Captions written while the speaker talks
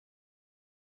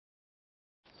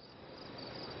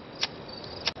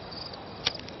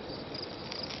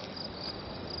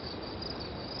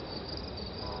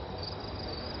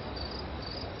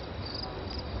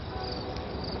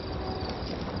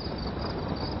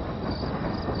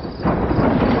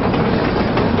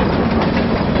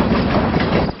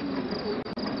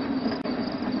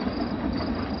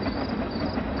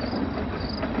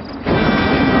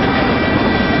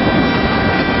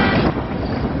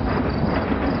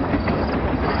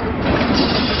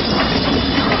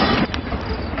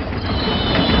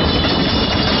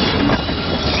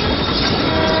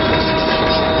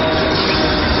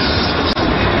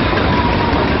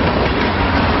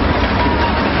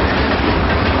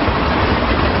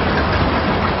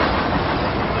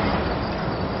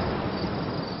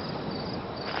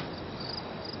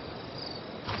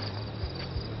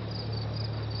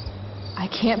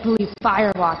can't believe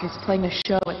Firewalk is playing a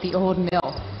show at the old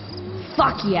mill.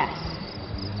 Fuck yes!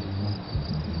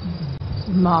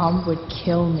 Mom would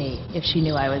kill me if she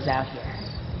knew I was out here.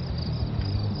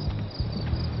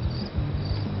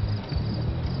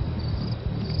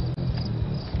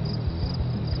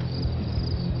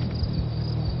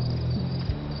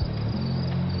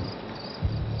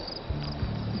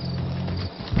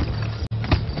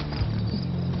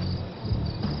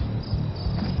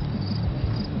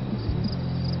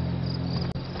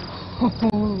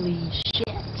 Holy shit.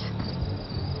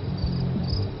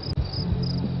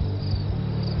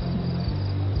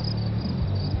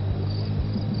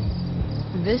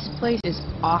 This place is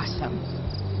awesome.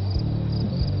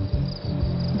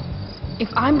 If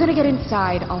I'm gonna get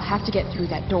inside, I'll have to get through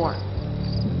that door.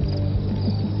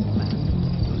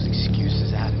 Those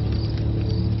excuses out of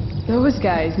me. Those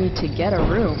guys need to get a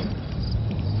room.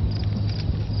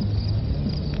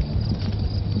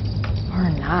 Or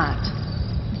not.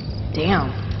 Damn.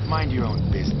 Mind your own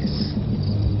business.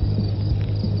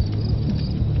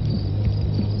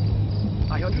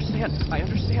 I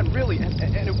understand, really, and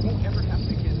it won't ever happen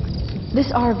again.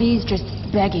 This RV's just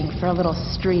begging for a little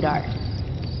street art.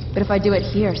 But if I do it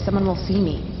here, someone will see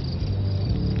me.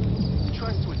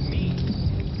 Trust with me.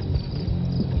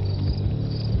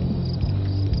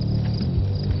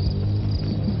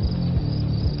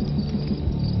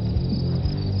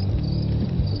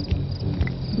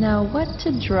 Now, what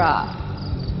to draw?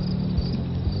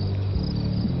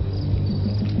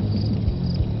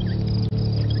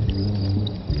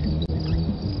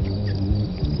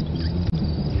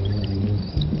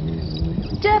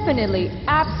 Definitely,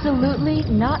 absolutely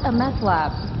not a meth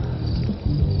lab.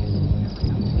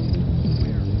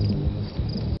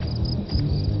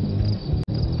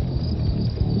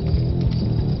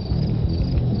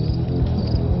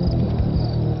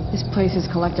 This place has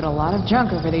collected a lot of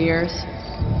junk over the years.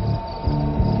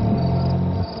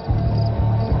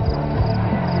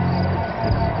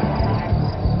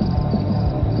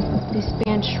 This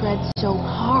band shreds so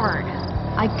hard.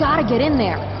 I gotta get in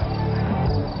there.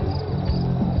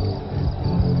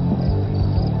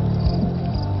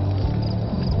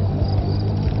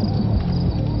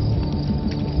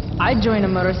 I'd join a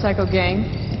motorcycle gang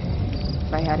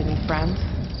if I had any friends.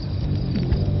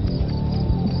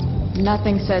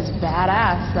 Nothing says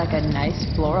badass like a nice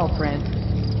floral print.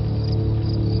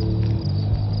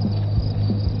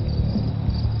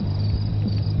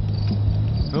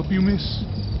 Help you, miss?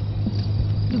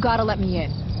 You gotta let me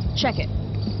in. Check it.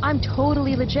 I'm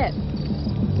totally legit.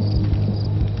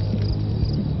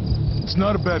 It's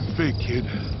not a bad fake, kid,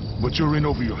 but you're in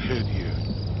over your head here.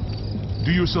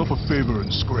 Do yourself a favor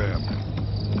and scram.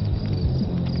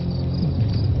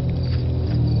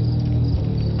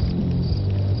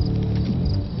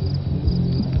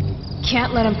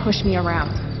 Can't let him push me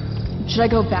around. Should I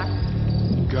go back?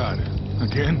 Got it.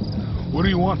 Again? What do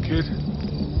you want, kid?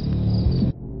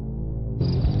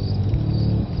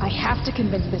 I have to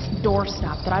convince this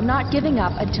doorstop that I'm not giving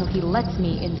up until he lets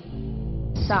me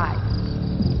inside.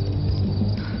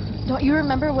 Don't you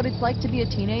remember what it's like to be a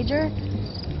teenager?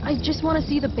 I just want to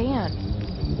see the band.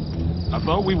 I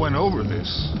thought we went over this.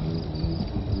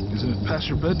 Isn't it past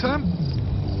your bedtime?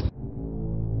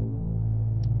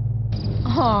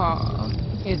 Aw,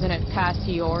 isn't it past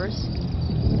yours?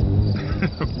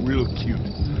 Real cute.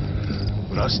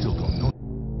 But I still don't know.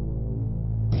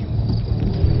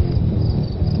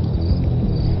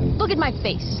 Look at my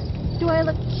face. Do I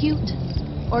look cute?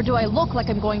 Or do I look like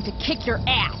I'm going to kick your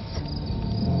ass?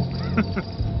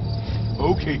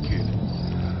 Okay, kid.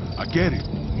 I get it.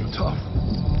 You're tough.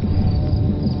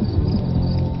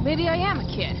 Maybe I am a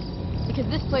kid. Because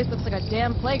this place looks like a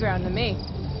damn playground to me.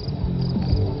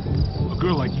 A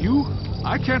girl like you?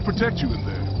 I can't protect you in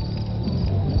there.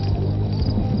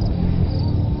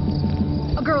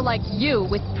 A girl like you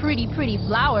with pretty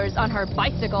flowers on her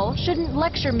bicycle shouldn't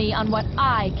lecture me on what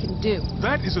I can do.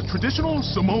 That is a traditional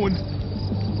Samoan...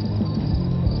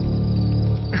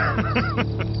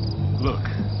 Look,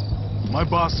 my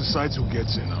boss decides who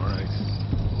gets in, all right?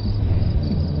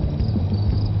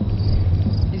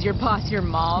 Is your boss your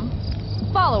mom?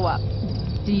 Follow up.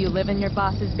 Do you live in your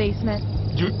boss's basement?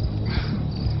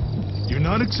 You're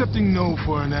not accepting no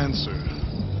for an answer,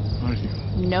 are you?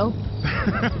 Nope.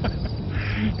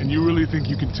 And you really think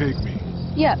you can take me?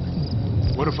 Yep.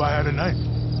 What if I had a knife?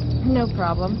 No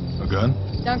problem. A gun?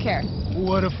 Don't care.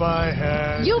 What if I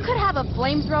had... You could have a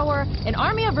flamethrower, an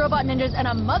army of robot ninjas, and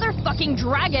a motherfucking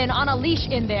dragon on a leash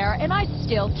in there, and I'd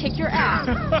still kick your ass.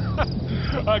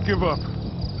 I give up.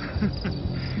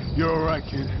 You're all right,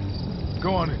 kid.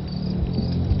 Go on in.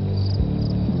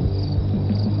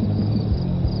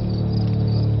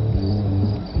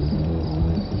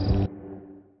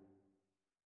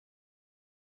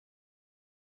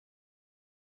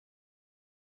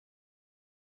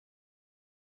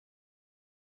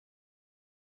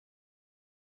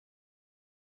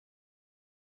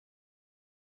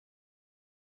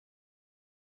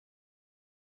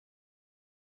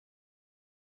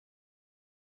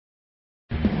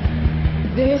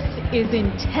 This is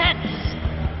intense.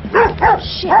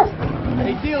 Shit.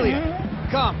 Hey, Delia,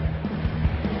 come.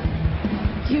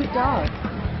 Cute dog.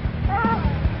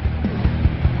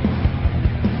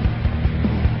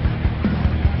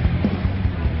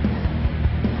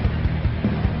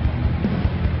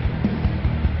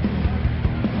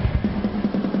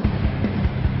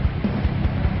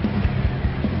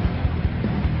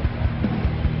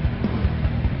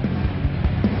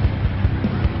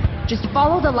 Just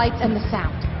follow the lights and the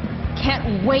sound.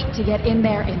 Can't wait to get in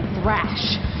there and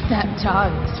thrash. That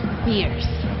dog is fierce.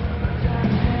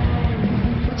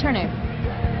 What's her name?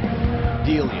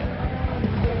 Delia.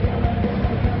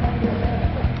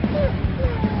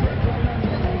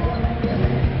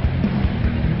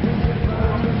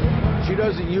 She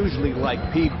doesn't usually like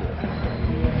people.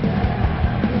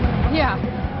 Yeah.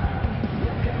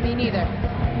 Me neither.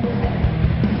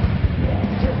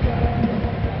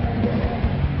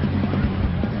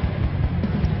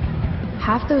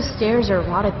 Half those stairs are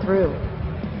rotted through.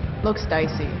 Looks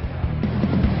dicey.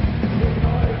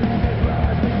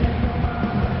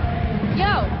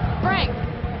 Yo, Frank!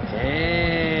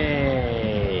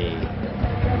 Hey!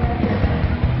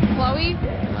 Chloe?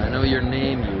 I know your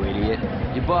name, you idiot.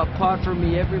 You bought pot for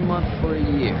me every month for a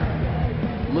year.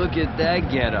 Look at that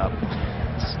getup.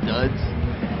 Studs.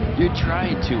 You're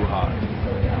trying too hard.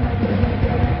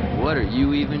 What are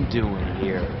you even doing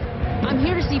here? I'm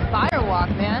here to see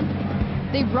Firewalk, man.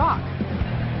 They rock.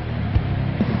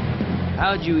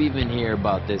 How'd you even hear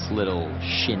about this little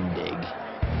shindig?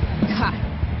 God,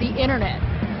 the internet.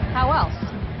 How else?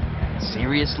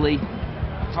 Seriously?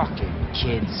 Fucking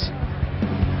kids.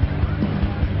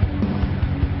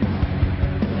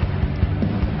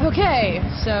 Okay,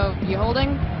 so you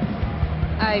holding?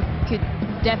 I could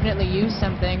definitely use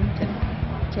something to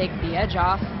take the edge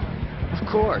off. Of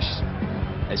course.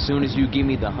 As soon as you give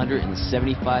me the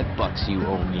 $175 you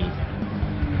owe me.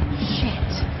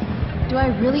 Shit. Do I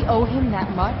really owe him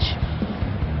that much?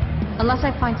 Unless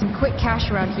I find some quick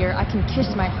cash around here, I can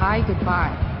kiss my high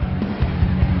goodbye.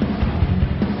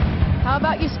 How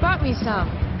about you spot me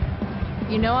some?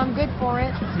 You know I'm good for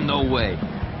it. No way.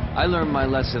 I learned my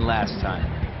lesson last time.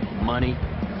 Money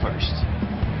first.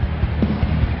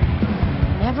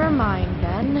 Never mind,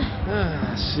 then.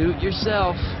 Suit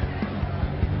yourself.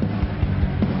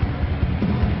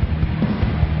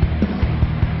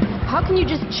 How can you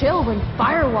just chill when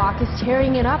Firewalk is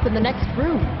tearing it up in the next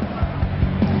room?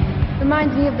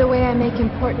 Reminds me of the way I make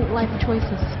important life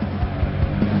choices.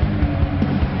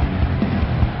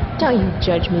 Don't you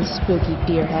judge me, spooky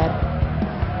deerhead.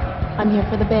 I'm here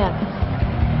for the band.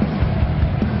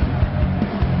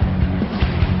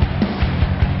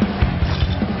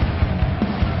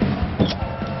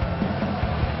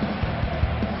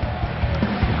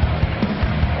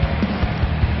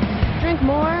 Drink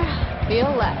more,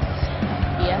 feel less.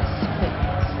 Yes, please.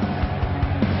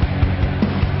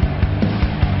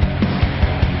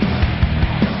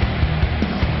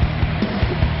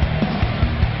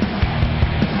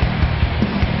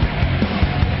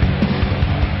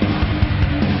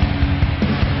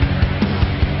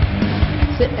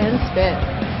 Sit and spin.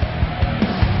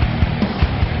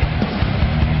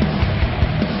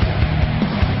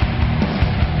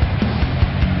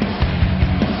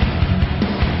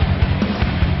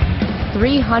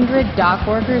 $300 dock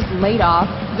workers laid off.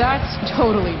 That's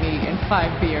totally me in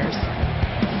 5 beers.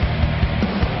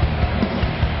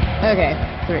 Okay,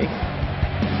 3.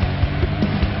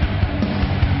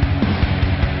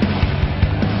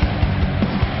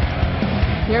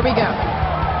 Here we go.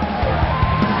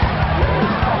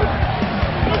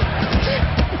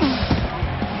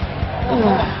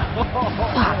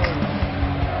 Fuck.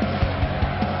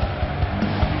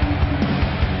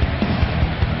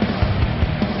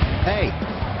 Hey,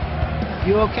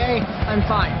 you okay? I'm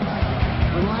fine.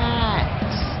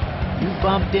 Relax. You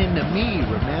bumped into me,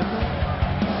 remember?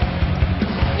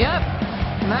 Yep.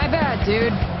 My bad,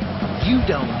 dude. You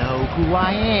don't know who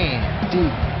I am, do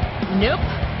you? Nope.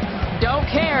 Don't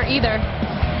care either.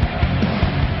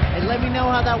 And let me know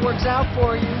how that works out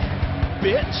for you,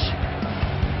 bitch.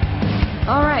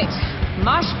 Alright.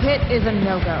 Mosh pit is a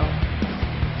no-go.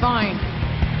 Fine.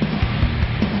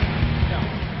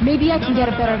 Maybe I can get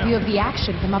a better view of the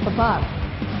action from up above.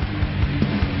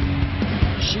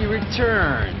 She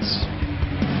returns.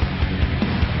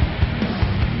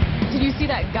 Did you see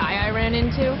that guy I ran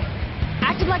into?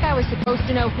 Acted like I was supposed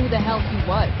to know who the hell he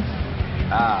was.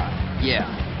 Ah, yeah.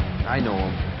 I know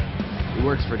him. He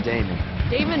works for Damon.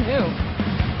 Damon who?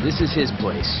 This is his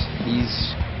place.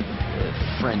 He's a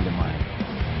friend of mine.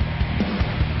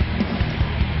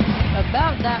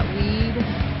 About that weed.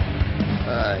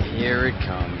 Here it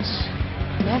comes.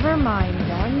 Never mind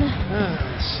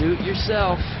then. Suit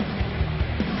yourself.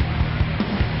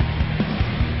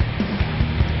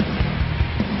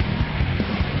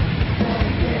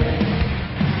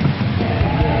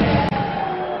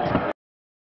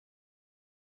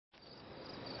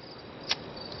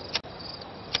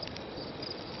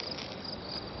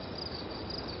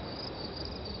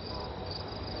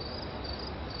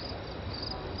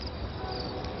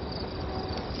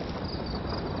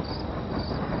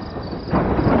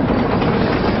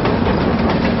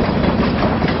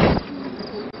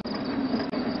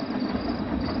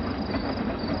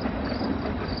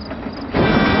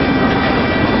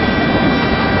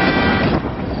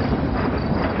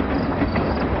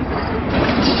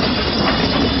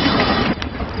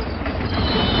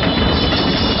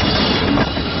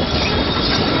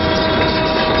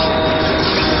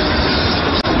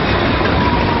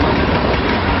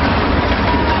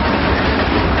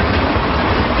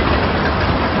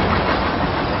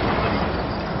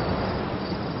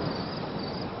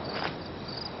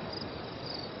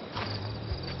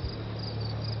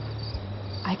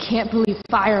 I can't believe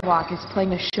Firewalk is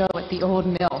playing a show at the old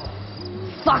mill.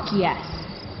 Fuck yes!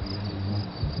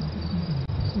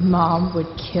 Mom would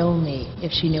kill me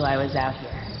if she knew I was out here.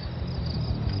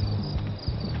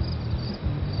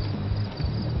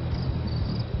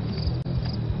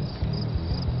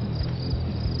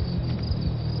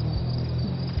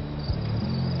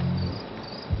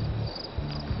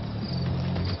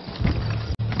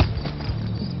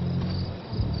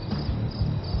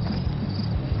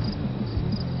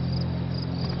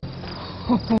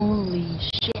 Holy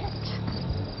shit.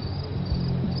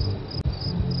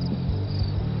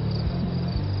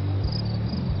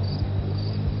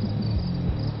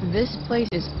 This place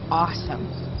is awesome.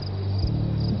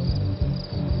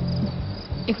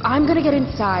 If I'm gonna get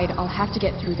inside, I'll have to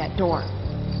get through that door.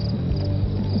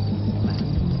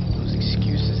 Those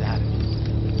excuses out of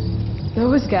me.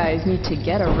 Those guys need to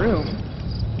get a room.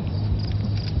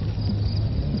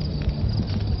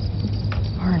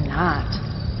 Or not.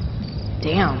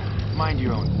 Damn. Mind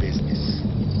your own business.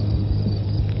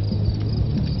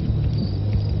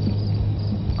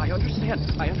 I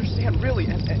understand, really,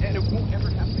 and it won't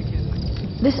ever happen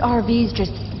again. This RV's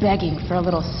just begging for a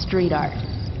little street art.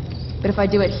 But if I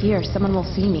do it here, someone will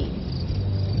see me.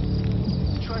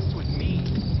 Trust with me.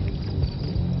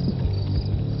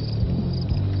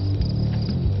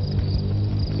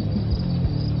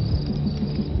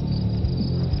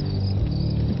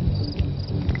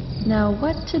 Now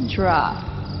what to draw?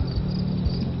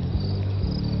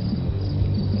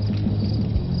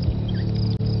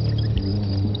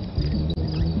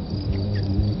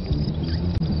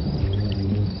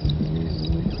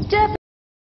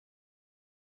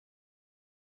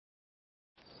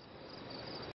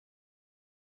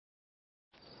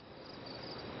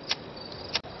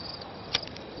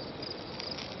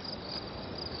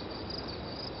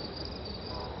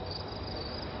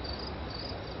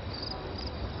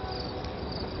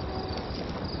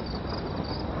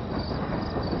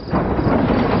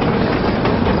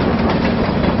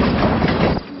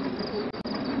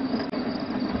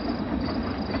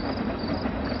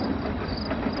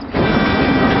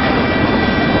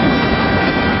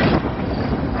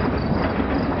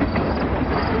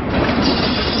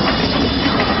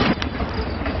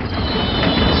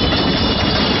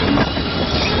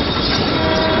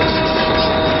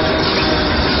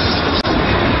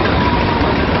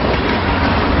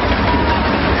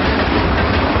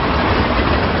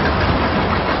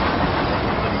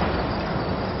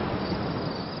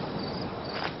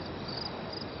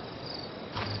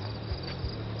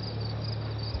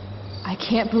 I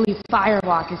can't believe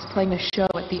Firewalk is playing a show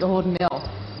at the old mill.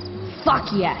 Fuck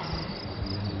yes!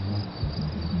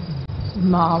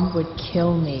 Mom would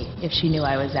kill me if she knew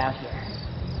I was out here.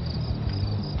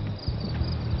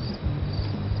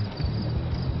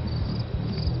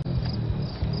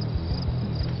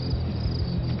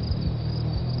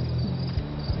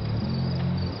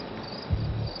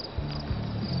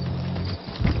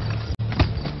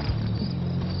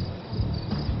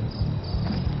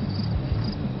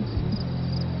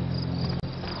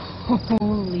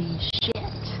 Holy shit.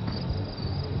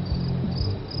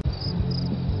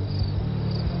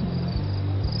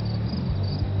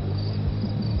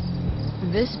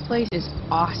 This place is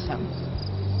awesome.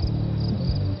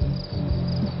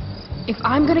 If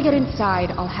I'm gonna get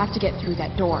inside, I'll have to get through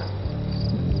that door.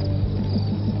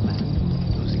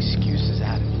 Those excuses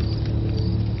out of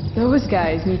me. Those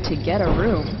guys need to get a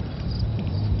room.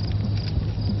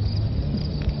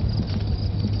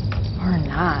 Or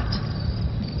not.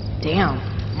 Damn.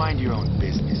 Mind your own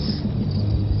business.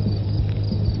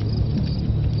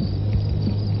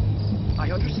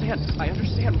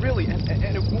 understand, really, and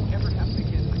it won't ever happen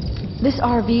again. This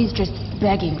RV's just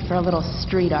begging for a little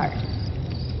street art.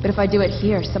 But if I do it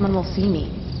here, someone will see me.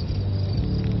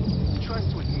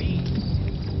 Trust with me.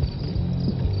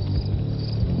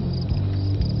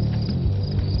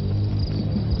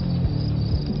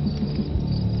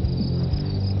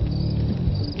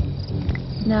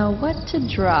 Now, what to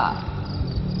draw?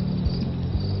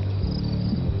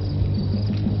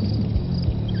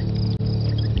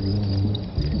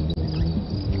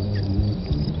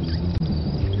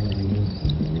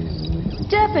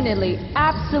 Definitely,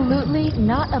 absolutely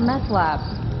not a meth lab.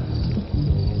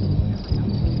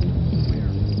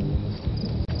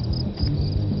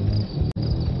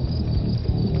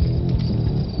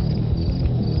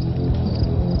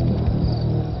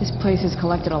 This place has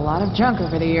collected a lot of junk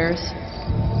over the years.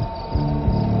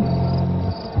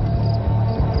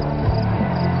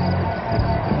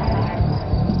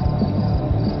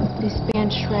 This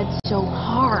band shreds so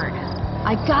hard.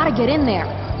 I gotta get in there.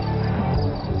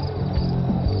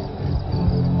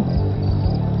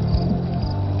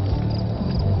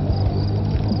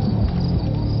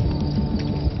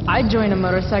 I'd join a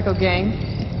motorcycle gang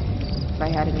if I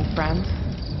had any friends.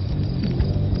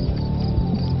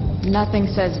 Nothing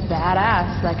says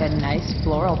badass like a nice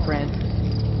floral print.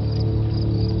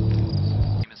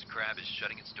 Miss Crab is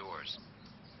shutting its doors.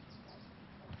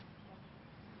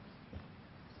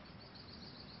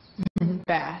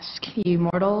 Bask, ye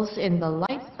mortals, in the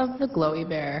light of the glowy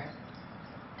bear.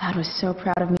 Dad was so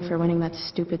proud of me for winning that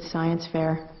stupid science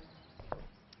fair.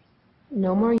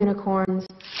 No more unicorns,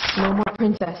 no more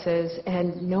princesses,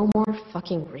 and no more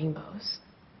fucking rainbows.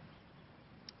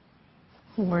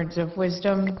 Words of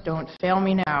wisdom, don't fail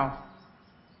me now.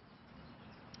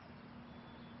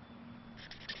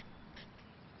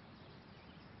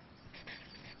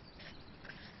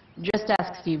 Just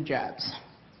ask Steve Jobs.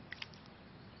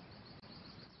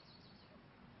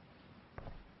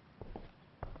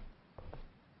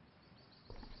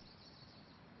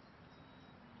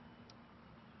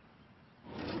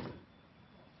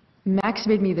 Max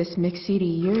made me this mix CD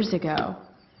years ago.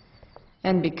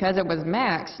 And because it was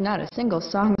Max, not a single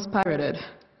song was pirated.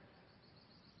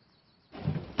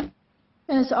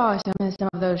 As awesome as some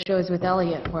of those shows with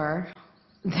Elliot were,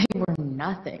 they were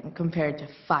nothing compared to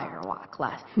Firewalk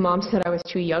last. Mom said I was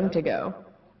too young to go.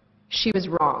 She was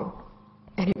wrong.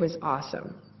 And it was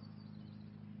awesome.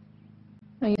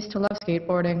 I used to love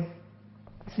skateboarding.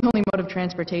 It's the only mode of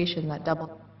transportation that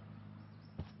doubled.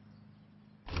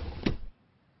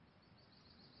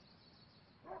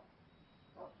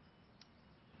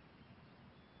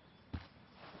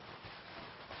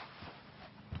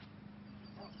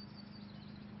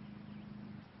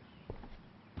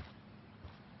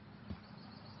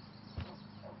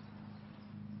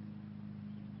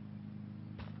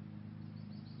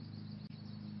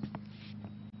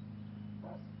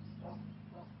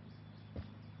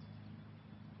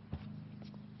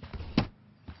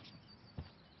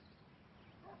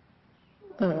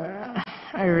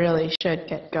 I really should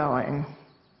get going.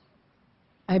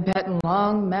 I bet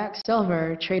long Max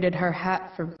Silver traded her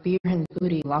hat for beer and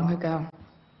booty long ago.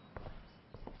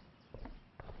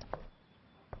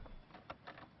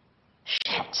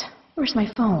 Shit, where's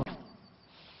my phone?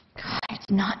 God, it's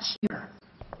not here.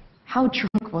 How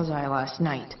drunk was I last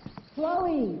night?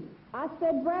 Chloe, I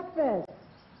said breakfast.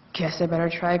 Guess I better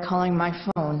try calling my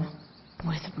phone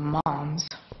with Mom's.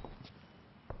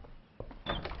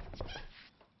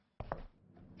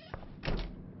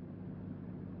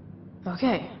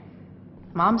 Okay,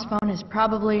 Mom's phone is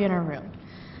probably in her room.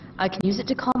 I can use it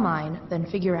to call mine, then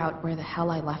figure out where the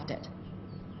hell I left it.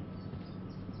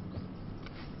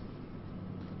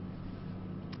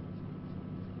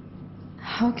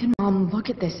 How can Mom look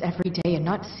at this every day and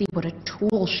not see what a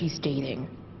tool she's dating?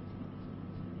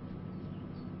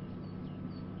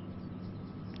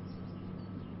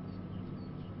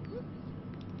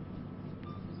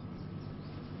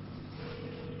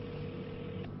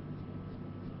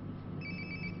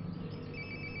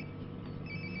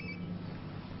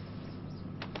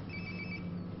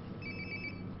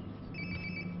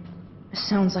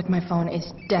 Sounds like my phone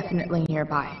is definitely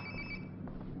nearby.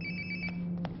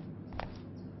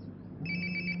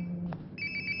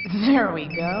 There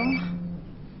we go.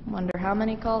 Wonder how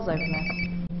many calls I've missed.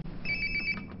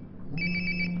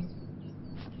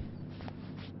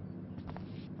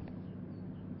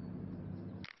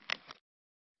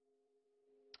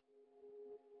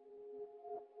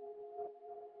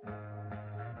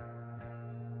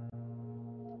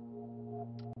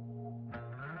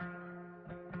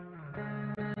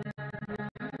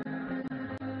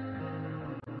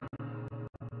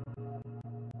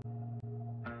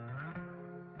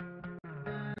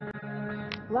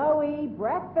 Chloe,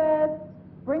 breakfast.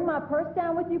 Bring my purse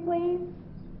down with you, please.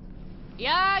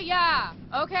 Yeah,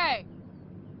 okay.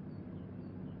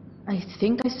 I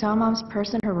think I saw Mom's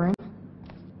purse in her room.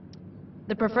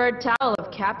 The preferred towel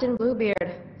of Captain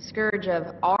Bluebeard, scourge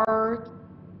of R.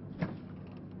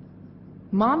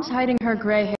 Mom's hiding her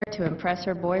gray hair to impress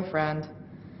her boyfriend.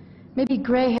 Maybe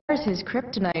gray hair's his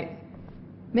kryptonite.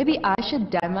 Maybe I should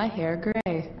dye my hair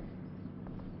gray.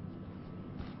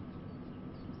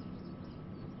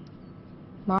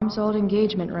 Mom's old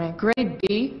engagement ring. Grade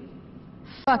B?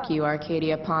 Fuck you,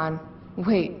 Arcadia Pawn.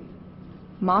 Wait,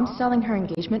 Mom's selling her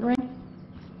engagement ring?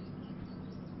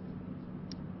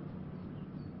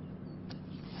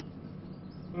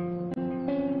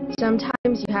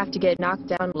 Sometimes you have to get knocked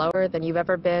down lower than you've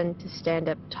ever been to stand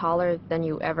up taller than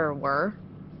you ever were.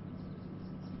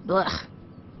 Blech.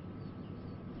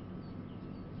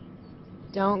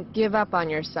 Don't give up on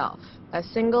yourself. A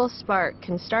single spark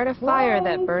can start a fire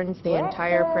that burns the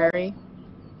entire prairie.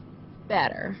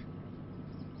 Better.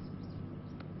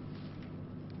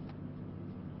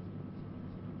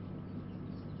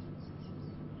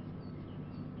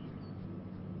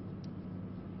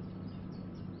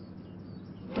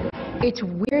 It's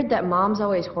weird that Mom's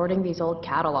always hoarding these old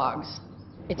catalogs.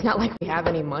 It's not like we have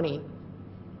any money.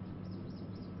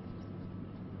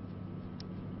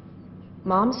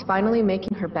 Mom's finally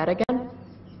making her bed again?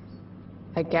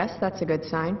 I guess that's a good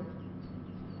sign.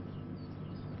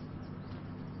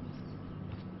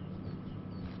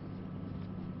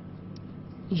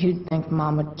 You'd think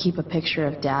Mom would keep a picture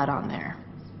of Dad on there.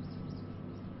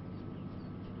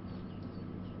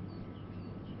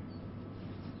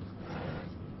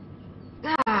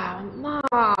 Ah,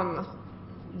 Mom!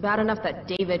 Bad enough that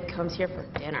David comes here for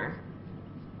dinner.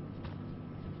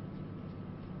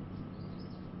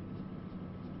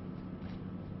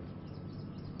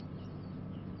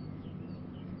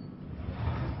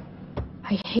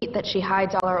 I hate that she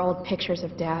hides all our old pictures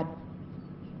of Dad.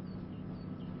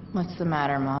 What's the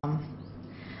matter, Mom?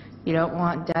 You don't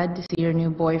want Dad to see your new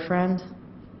boyfriend?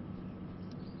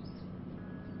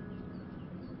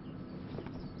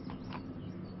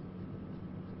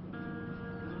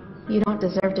 You don't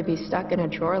deserve to be stuck in a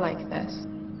drawer like this.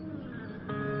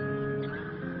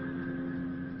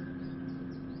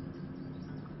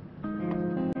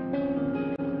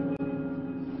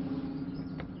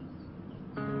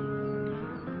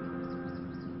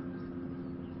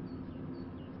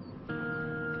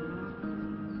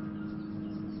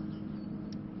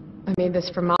 I made this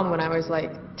for Mom when I was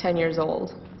like 10 years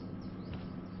old.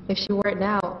 If she wore it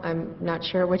now, I'm not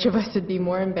sure which of us would be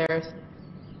more embarrassed.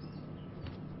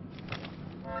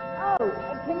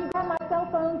 Oh, can you have my cell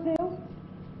phone too?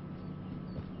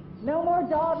 No more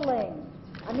dawdling.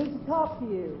 I need to talk to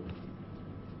you.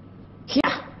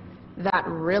 Yeah, that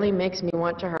really makes me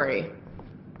want to hurry.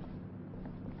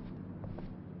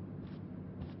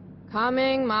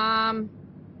 Coming, Mom.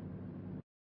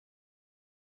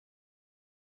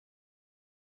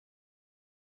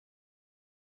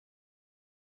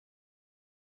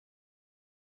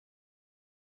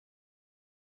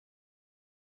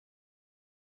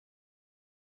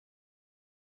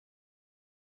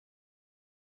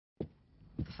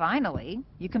 Finally,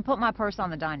 you can put my purse on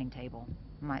the dining table.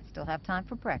 Might still have time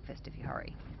for breakfast if you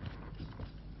hurry.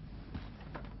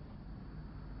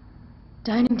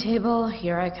 Dining table,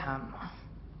 here I come.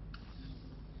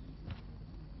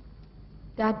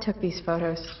 Dad took these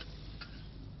photos.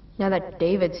 Now that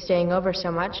David's staying over so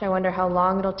much, I wonder how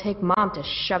long it'll take Mom to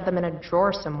shove them in a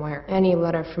drawer somewhere. Any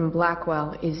letter from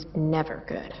Blackwell is never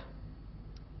good.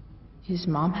 Is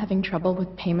Mom having trouble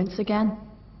with payments again?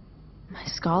 My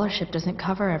scholarship doesn't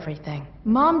cover everything.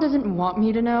 Mom doesn't want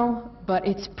me to know, but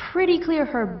it's pretty clear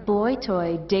her boy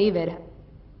toy, David.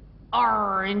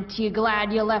 Aren't you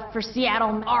glad you left for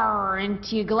Seattle?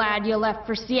 Aren't you glad you left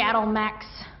for Seattle, Max?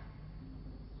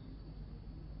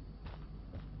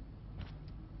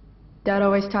 Dad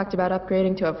always talked about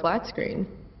upgrading to a flat screen.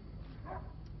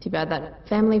 Too bad that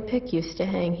family pic used to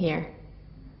hang here.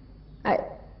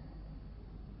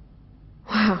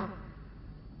 Wow.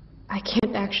 I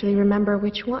can't actually remember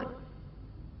which one.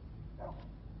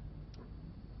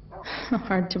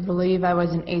 Hard to believe I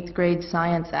was an 8th grade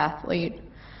science athlete.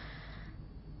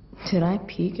 Did I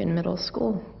peak in middle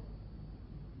school?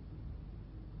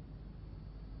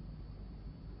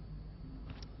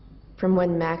 From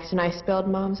when Max and I spilled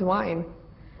Mom's wine.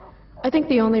 I think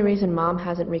the only reason Mom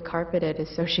hasn't recarpeted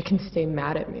is so she can stay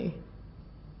mad at me.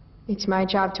 It's my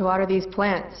job to water these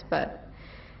plants, but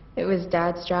it was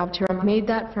Dad's job to remember. I made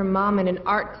that for Mom in an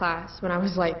art class when I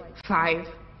was like 5.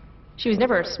 She was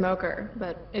never a smoker,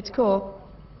 but it's cool.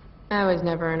 I was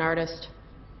never an artist.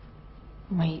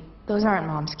 Wait, Those aren't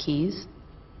Mom's keys.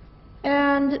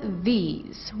 And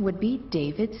these would be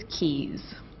David's keys.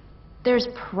 There's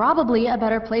probably a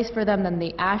better place for them than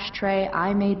the ashtray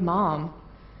I made Mom.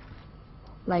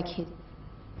 Like his...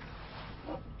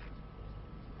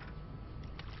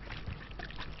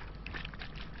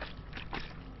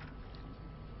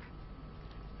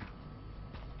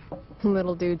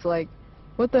 Little dude's like,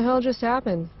 what the hell just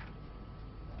happened?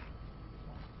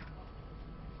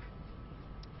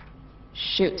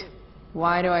 Shoot.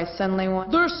 Why do I suddenly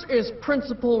want... This is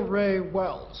Principal Ray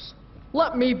Wells.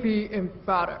 Let me be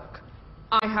emphatic.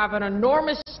 I have an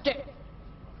enormous stick.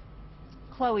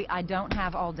 Chloe, I don't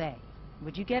have all day.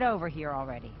 Would you get over here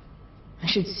already? I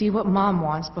should see what Mom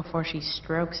wants before she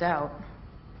strokes out.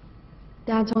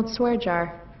 Dad's old swear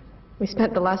jar. We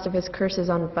spent the last of his curses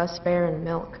on bus fare and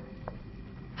milk.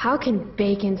 How can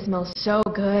bacon smell so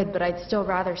good, but I'd still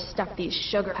rather stuff these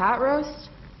sugar pot roast?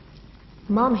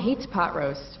 Mom hates pot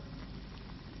roast.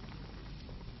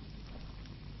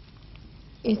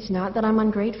 It's not that I'm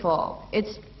ungrateful.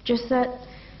 It's just that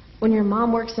when your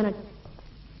mom works in a...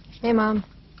 Hey, Mom.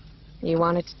 You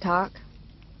wanted to talk?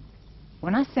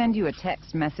 When I send you a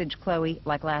text message, Chloe,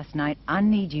 like last night, I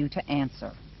need you to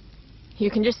answer.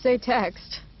 You can just say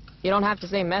text. You don't have to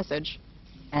say message.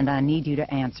 And I need you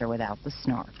to answer without the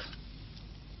snark.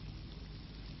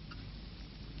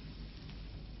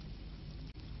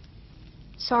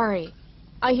 Sorry.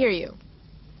 I hear you.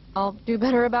 I'll do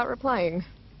better about replying.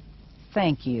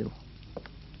 Thank you.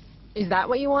 Is that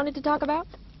what you wanted to talk about?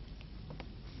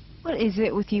 What is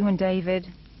it with you and David?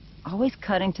 Always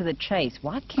cutting to the chase.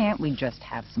 Why can't we just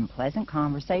have some pleasant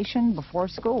conversation before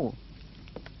school?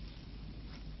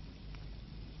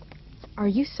 Are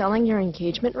you selling your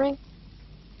engagement ring?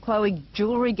 Chloe,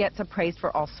 jewelry gets appraised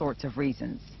for all sorts of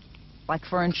reasons. Like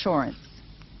for insurance.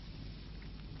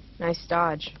 Nice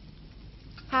dodge.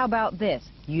 How about this?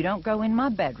 You don't go in my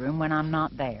bedroom when I'm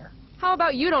not there. How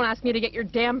about you don't ask me to get your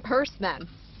damn purse then?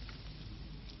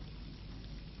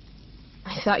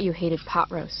 I thought you hated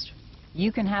pot roast.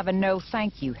 You can have a no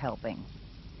thank you helping.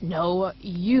 No,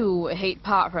 you hate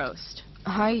pot roast.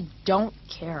 I don't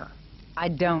care. I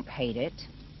don't hate it.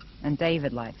 And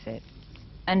David likes it.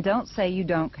 And don't say you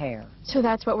don't care. So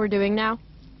that's what we're doing now?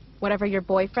 Whatever your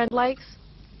boyfriend likes?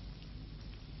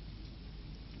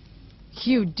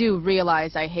 You do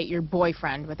realize I hate your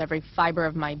boyfriend with every fiber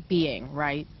of my being,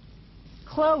 right?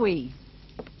 Chloe!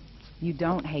 You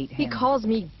don't hate him. He calls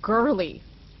me girly.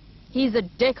 He's a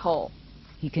dickhole.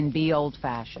 He can be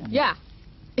old-fashioned. Yeah,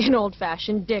 an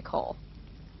old-fashioned dickhole.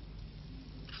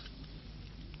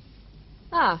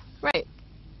 Ah, right.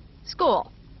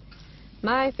 School.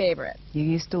 My favorite. You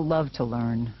used to love to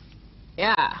learn.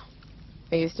 Yeah.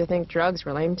 I used to think drugs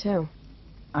were lame, too.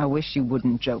 I wish you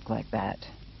wouldn't joke like that.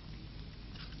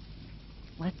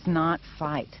 Let's not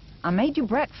fight. I made you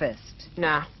breakfast.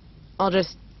 Nah. I'll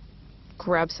just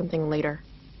grab something later.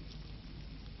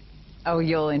 Oh,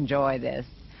 you'll enjoy this.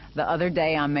 The other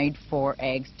day I made 4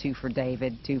 eggs, 2 for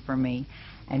David, 2 for me.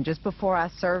 And just before I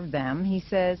served them, he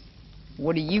says,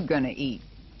 "What are you gonna eat?"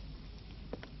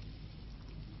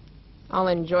 I'll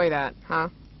enjoy that, huh?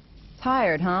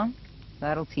 Tired, huh?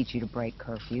 That'll teach you to break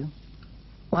curfew.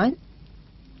 What?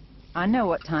 I know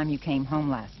what time you came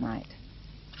home last night.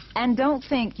 And don't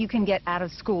think you can get out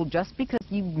of school just because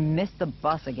you missed the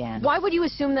bus again. Why would you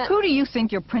assume that... Who do you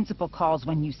think your principal calls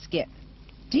when you skip?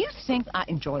 Do you think I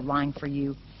enjoy lying for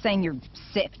you? Saying you're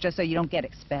sick just so you don't get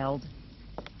expelled?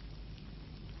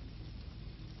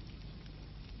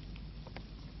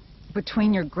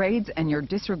 Between your grades and your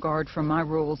disregard for my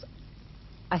rules,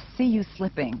 I see you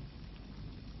slipping.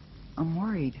 I'm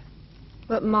worried.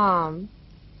 But, Mom,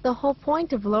 the whole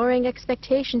point of lowering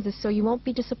expectations is so you won't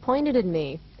be disappointed in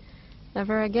me.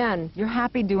 Never again. You're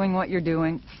happy doing what you're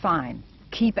doing? Fine.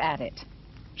 Keep at it.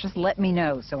 Just let me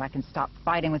know so I can stop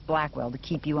fighting with Blackwell to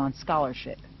keep you on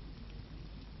scholarship.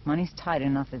 Money's tight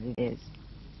enough as it is.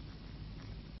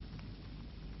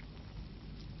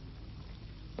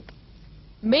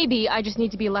 Maybe I just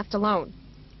need to be left alone.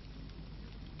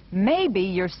 Maybe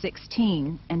you're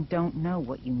 16 and don't know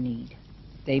what you need.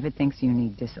 David thinks you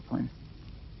need discipline.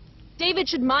 David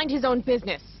should mind his own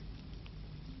business.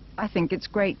 I think it's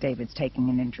great David's taking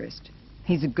an interest.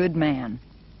 He's a good man.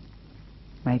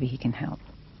 Maybe he can help.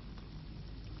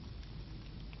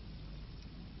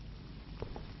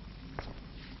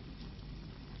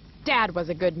 Dad was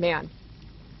a good man.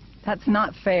 That's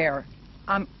not fair.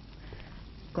 I'm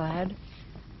glad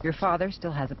your father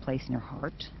still has a place in your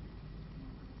heart.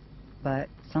 But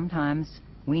sometimes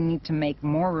we need to make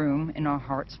more room in our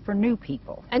hearts for new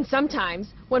people. And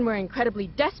sometimes, when we're incredibly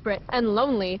desperate and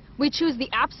lonely, we choose the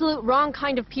absolute wrong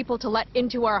kind of people to let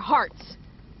into our hearts.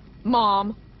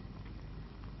 Mom.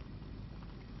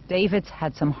 David's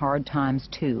had some hard times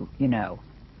too, you know.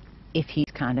 If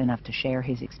he's kind enough to share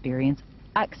his experience,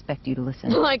 I expect you to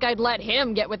listen. Like I'd let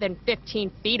him get within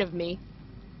 15 feet of me.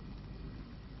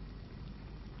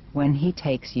 When he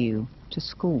takes you to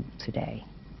school today,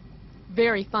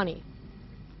 Very funny.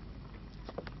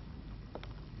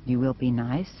 you will be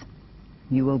nice,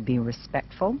 you will be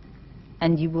respectful,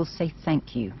 and you will say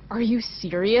thank you. Are you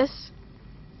serious?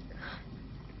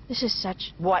 This is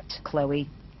such... What, Chloe?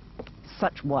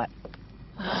 Such what?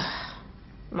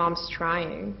 Mom's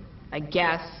trying, I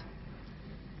guess.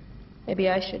 Maybe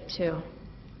I should too.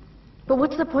 But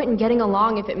what's the point in getting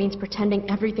along if it means pretending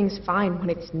everything's fine when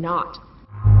it's not?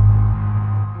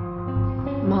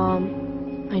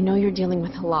 Mom, I know you're dealing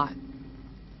with a lot.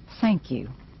 Thank you.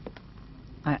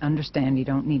 I understand you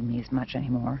don't need me as much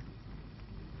anymore.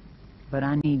 But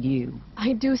I need you.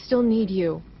 I do still need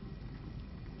you.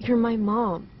 You're my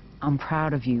mom. I'm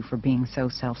proud of you for being so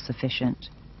self-sufficient.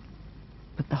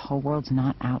 But the whole world's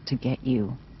not out to get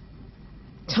you.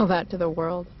 Tell that to the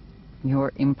world.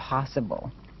 You're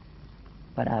impossible.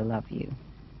 But I love you.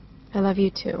 I love you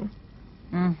too.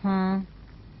 Mm-hmm.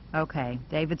 Okay,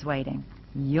 David's waiting.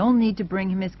 You'll need to bring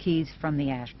him his keys from the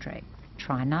ashtray.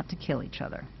 Try not to kill each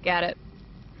other. Got it.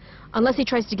 Unless he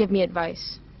tries to give me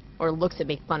advice. Or looks at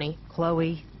me funny.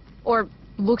 Chloe. Or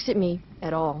looks at me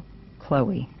at all.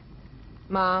 Chloe.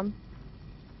 Mom.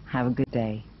 Have a good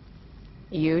day.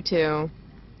 You too.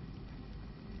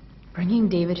 Bringing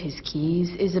David his keys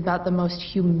is about the most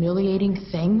humiliating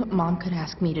thing Mom could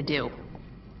ask me to do.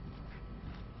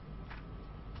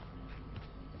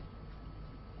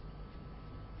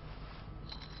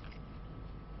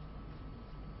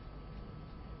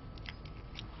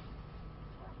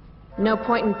 No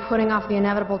point in putting off the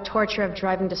inevitable torture of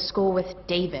driving to school with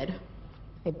David.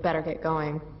 I better get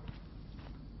going.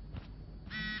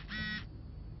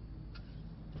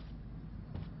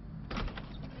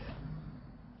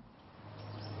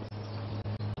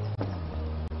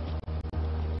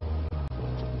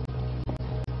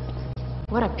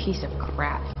 What a piece of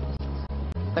crap.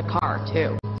 The car,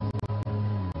 too.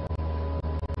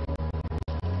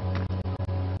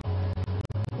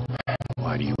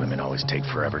 Why do you women always take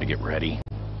forever to get ready?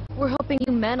 We're hoping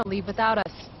you men will leave without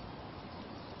us.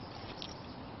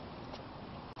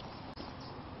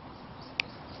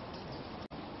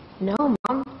 No,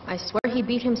 Mom. I swear he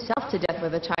beat himself to death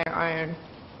with a tire iron.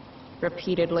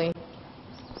 Repeatedly.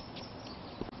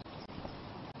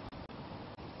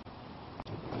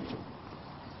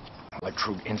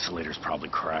 Electrode insulator's probably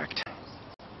cracked.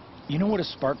 You know what a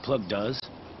spark plug does?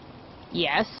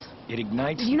 Yes. It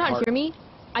ignites. Did you not hear me?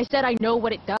 I said I know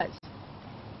what it does.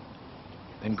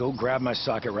 Then go grab my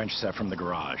socket wrench set from the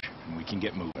garage, and we can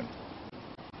get moving.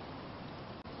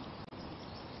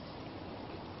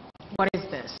 What is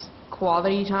this?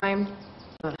 Quality time?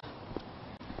 Ugh.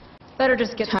 Better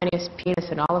just get tiniest penis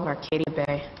in all of Arcadia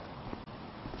Bay.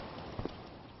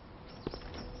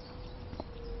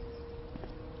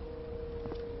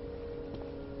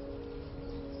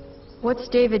 What's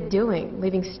David doing,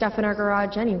 leaving stuff in our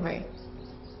garage anyway?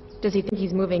 Does he think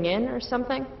he's moving in or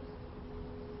something?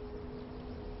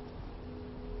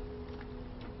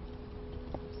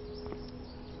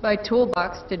 By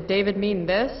toolbox, did David mean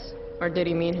this, or did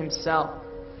he mean himself?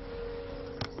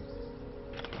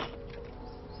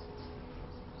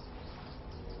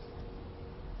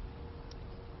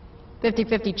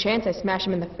 "50-50 chance I smash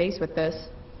him in the face with this.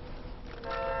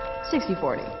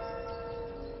 60-40.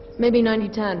 Maybe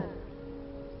 90-10.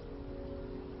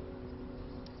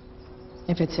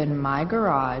 If it's in my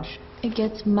garage, it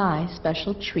gets my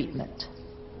special treatment.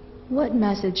 What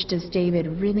message does David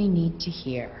really need to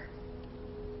hear?"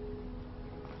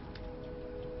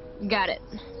 Got it.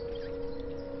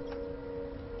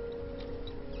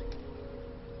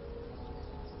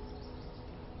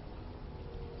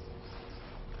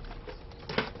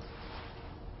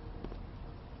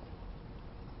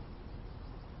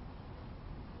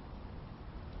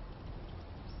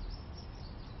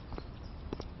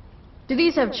 Do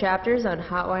these have chapters on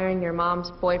hotwiring your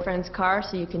mom's boyfriend's car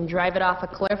so you can drive it off a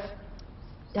cliff?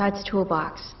 Dad's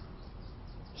toolbox.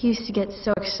 He used to get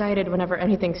so excited whenever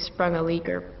anything sprung a leak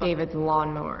or David's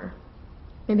lawnmower.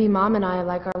 Maybe Mom and I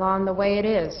like our lawn the way it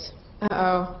is.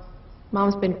 Uh-oh.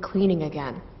 Mom's been cleaning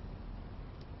again.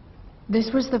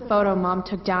 This was the photo Mom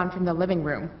took down from the living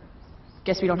room.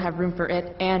 Guess we don't have room for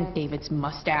it and David's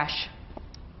mustache.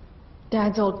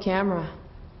 Dad's old camera.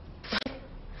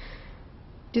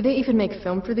 Do they even make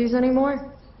film for these anymore?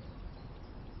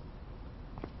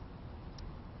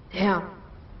 Damn.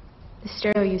 The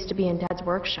stereo used to be in Dad's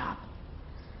workshop.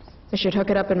 I should hook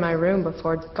it up in my room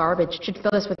before it's garbage. Should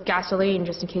fill this with gasoline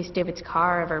just in case David's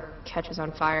car ever catches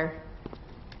on fire.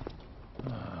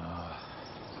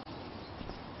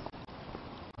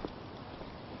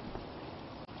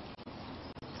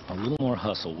 A little more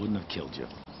hustle wouldn't have killed you.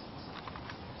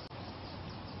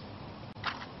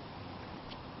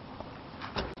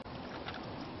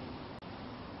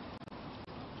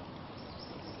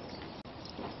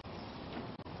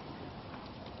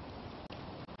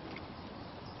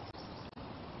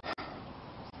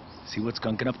 See what's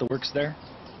gunking up the works there?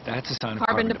 That's a sign of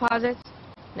Carbon deposits?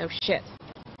 No shit.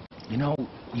 You know,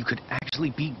 you could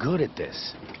actually be good at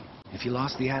this if you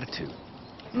lost the attitude.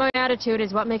 My attitude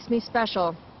is what makes me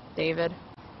special, David.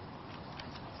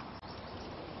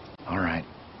 All right.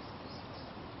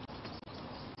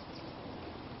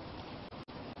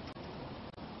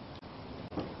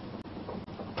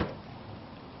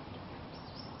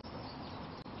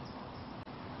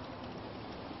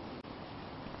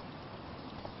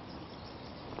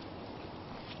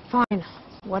 Fine.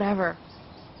 Whatever.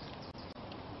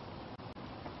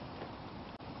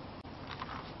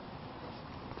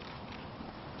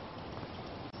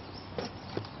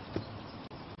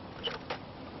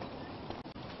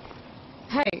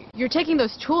 Hey, you're taking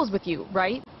those tools with you,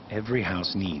 right? Every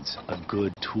house needs a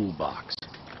good toolbox.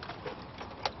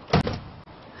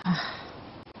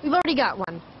 We've already got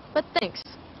one, but thanks.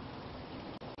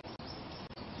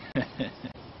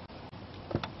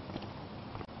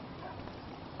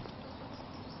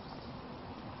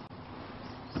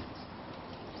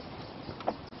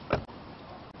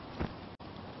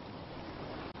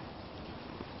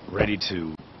 Ready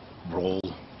to roll?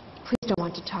 Please don't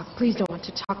want to talk. Please don't want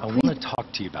to talk. I want to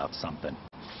talk to you about something.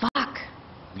 Fuck.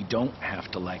 We don't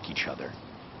have to like each other,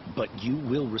 but you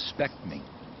will respect me.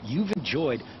 You've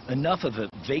enjoyed enough of a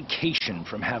vacation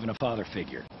from having a father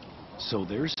figure. So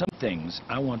there's some things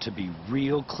I want to be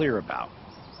real clear about.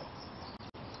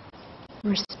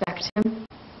 Respect him?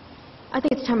 I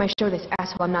think it's time I show this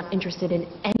asshole I'm not interested in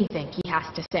anything he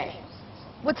has to say.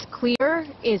 What's clear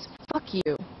is fuck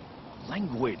you.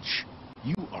 Language.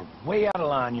 You are way out of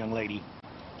line, young lady.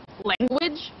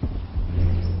 Language?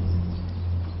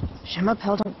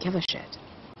 Shemapel don't give a shit.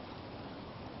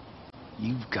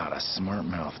 You've got a smart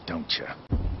mouth, don't you?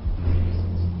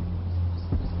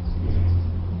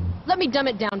 Let me dumb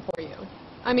it down for you.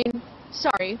 I mean,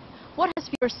 sorry, what has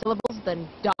fewer syllables than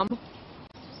dumb?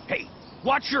 Hey,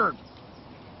 watch your...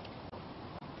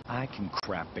 I can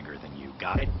crap bigger than you,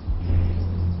 got it?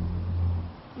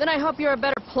 Then I hope you're a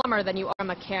better plumber than you are a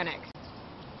mechanic.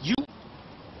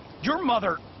 Your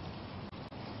mother...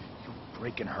 You're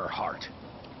breaking her heart.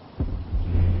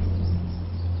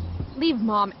 Leave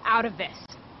Mom out of this.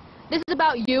 This is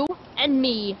about you and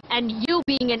me and you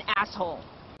being an asshole.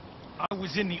 I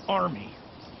was in the army.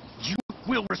 You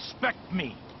will respect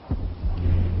me.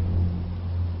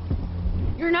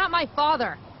 You're not my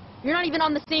father. You're not even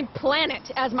on the same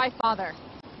planet as my father.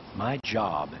 My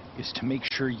job is to make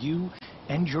sure you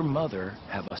and your mother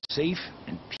have a safe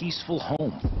and peaceful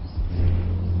home.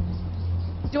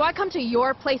 Do I come to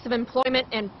your place of employment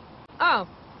and... Oh,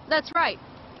 that's right.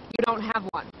 You don't have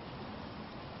one.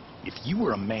 If you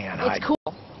were a man, It's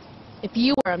cool. If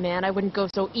you were a man, I wouldn't go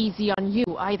so easy on you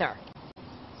either.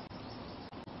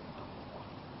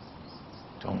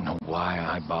 Don't know why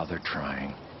I bother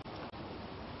trying.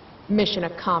 Mission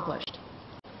accomplished.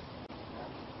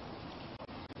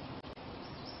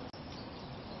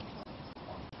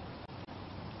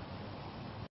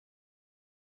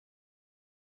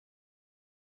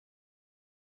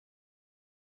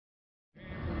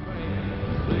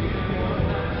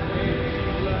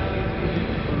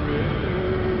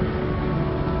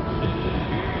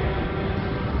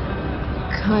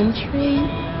 Country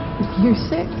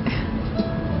music?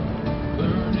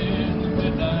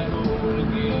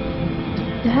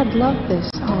 Dad loved this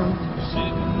song.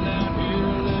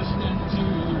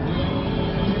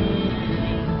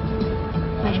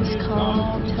 I just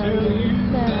called to tell you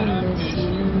that I miss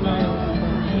you, my old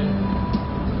friend.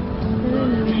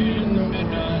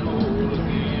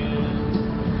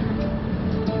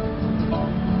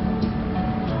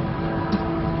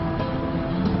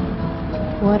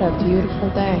 What a beautiful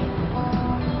day.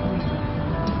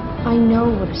 I know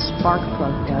what a spark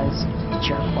plug does,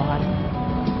 jerkwad.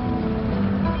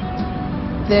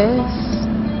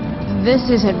 This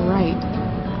isn't right.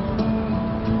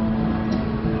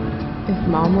 If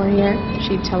Mom were here,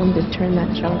 she'd tell him to turn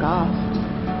that junk off.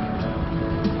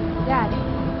 Dad,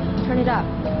 turn it up.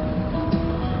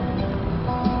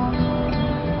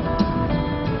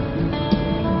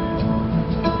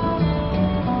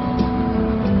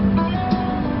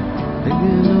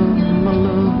 Picking up my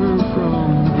lover from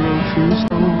grocery choose